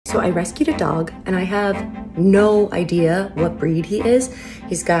So I rescued a dog and I have no idea what breed he is.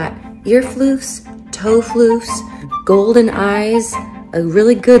 He's got ear floofs, toe floofs, golden eyes, a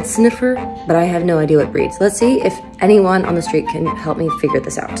really good sniffer, but I have no idea what breeds. Let's see if anyone on the street can help me figure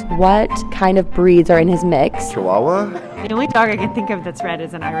this out. What kind of breeds are in his mix? Chihuahua? The only dog I can think of that's red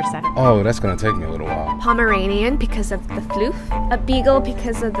is an Irish Setter. Oh, that's gonna take me a little while. Pomeranian because of the floof. A beagle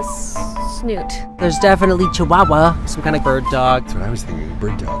because of the snoot. There's definitely Chihuahua, some kind of bird dog. That's what I was thinking,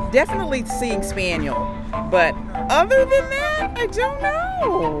 bird dog. Definitely seeing Spaniel, but other than that, I don't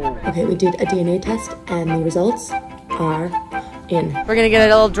know. Okay, we did a DNA test and the results are in. We're gonna get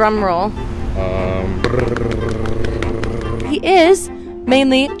a little drum roll. He is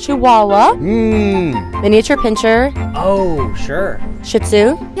mainly Chihuahua, miniature pinscher, Oh, sure. Shih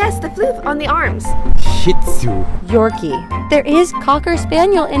Tzu, Yes, the floof on the arms. Shih Tzu. Yorkie. There is Cocker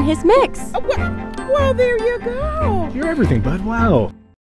Spaniel in his mix. Well, there you go. You're everything, bud. Wow.